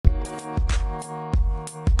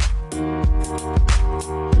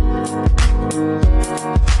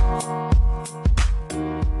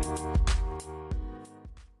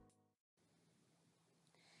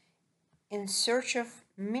In Search of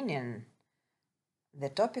Meaning, the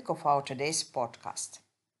topic of our today's podcast.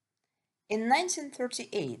 In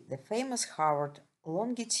 1938, the famous Harvard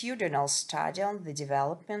longitudinal study on the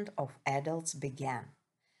development of adults began,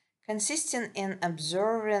 consisting in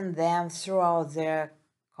observing them throughout their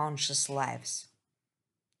conscious lives.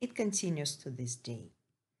 It continues to this day.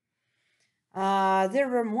 There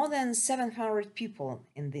were more than 700 people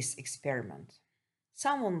in this experiment.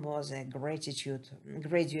 Someone was a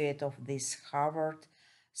graduate of this Harvard,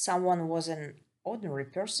 someone was an ordinary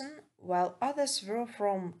person, while others were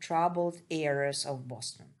from troubled areas of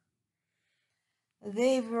Boston.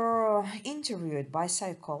 They were interviewed by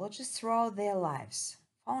psychologists throughout their lives,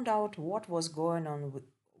 found out what was going on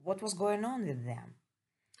with them.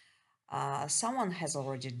 Someone has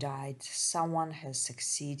already died, someone has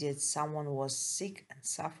succeeded, someone was sick and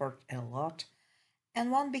suffered a lot, and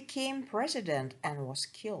one became president and was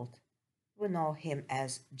killed. We know him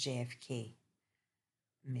as JFK,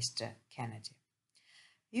 Mr. Kennedy.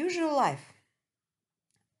 Usual life.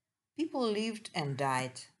 People lived and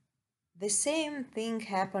died. The same thing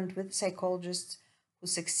happened with psychologists who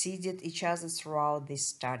succeeded each other throughout this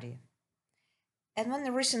study. And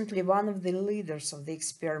when recently one of the leaders of the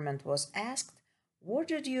experiment was asked, "What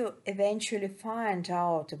did you eventually find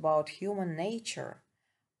out about human nature?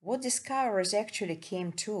 What discoveries actually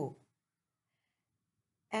came to?"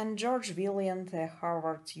 And George Williams, the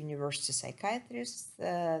Harvard University psychiatrist,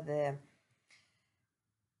 the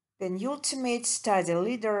penultimate study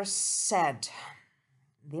leader, said,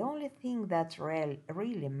 "The only thing that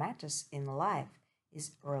really matters in life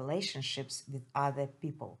is relationships with other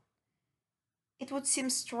people." It would seem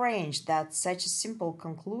strange that such a simple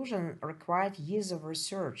conclusion required years of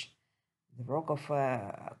research, the work of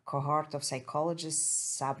a cohort of psychologists,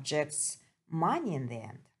 subjects, money in the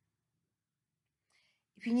end.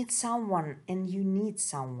 If you need someone and you need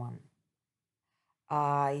someone,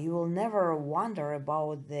 you will never wonder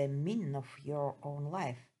about the meaning of your own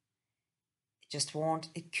life. It just won't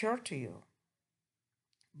occur to you.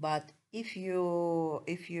 But if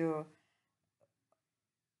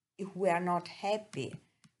we are not happy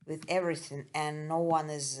with everything and no one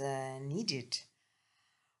is needed,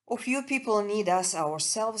 or few people need us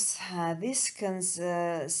ourselves, this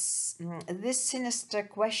sinister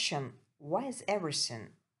question, why is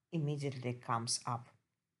everything, immediately comes up.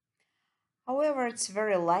 However, it's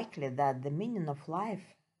very likely that the meaning of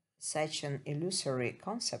life, such an illusory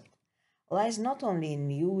concept, lies not only in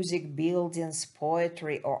music, buildings,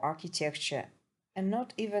 poetry, or architecture, and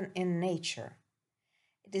not even in nature.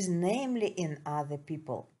 It is namely in other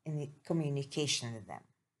people, in the communication with them.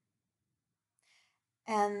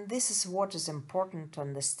 And this is what is important to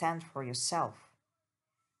understand for yourself,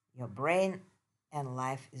 your brain, and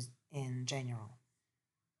life is in general.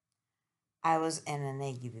 I was Anna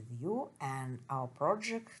Nagy with you and our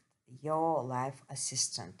project, Your Life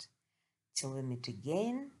Assistant. Till we meet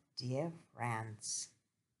again, dear friends.